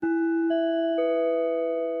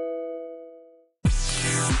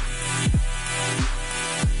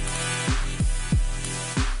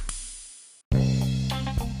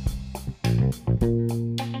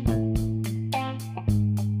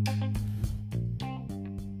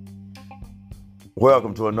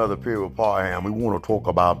Welcome to another period with Parham. We want to talk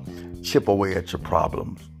about chip away at your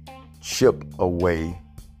problems. Chip away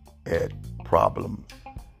at problems.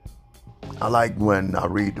 I like when I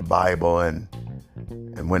read the Bible and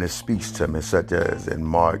when it speaks to me, such as in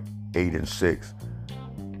Mark 8 and 6,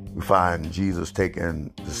 we find Jesus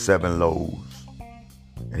taking the 7 loaves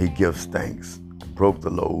and he gives thanks, broke the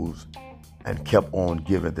loaves and kept on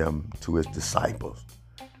giving them to his disciples.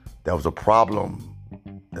 There was a problem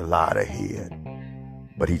that lied ahead,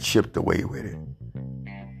 but he chipped away with it.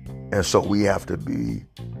 And so we have to be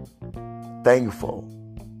thankful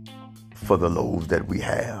for the loaves that we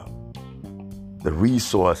have, the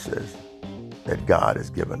resources that God has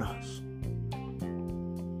given us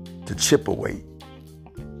to chip away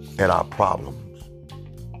at our problems.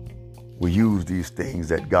 We use these things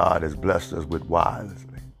that God has blessed us with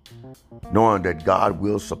wisely, knowing that God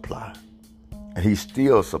will supply, and he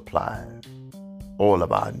still supplies all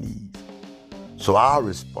of our needs. So our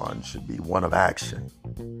response should be one of action,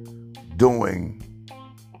 doing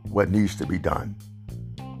what needs to be done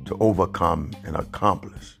to overcome and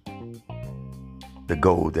accomplish the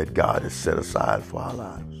goal that God has set aside for our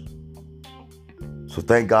lives. So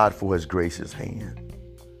thank God for his gracious hand,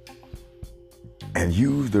 and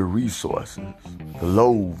use the resources, the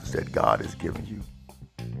loaves that God has given you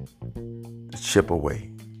to chip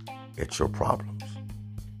away at your problems.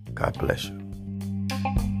 God bless you.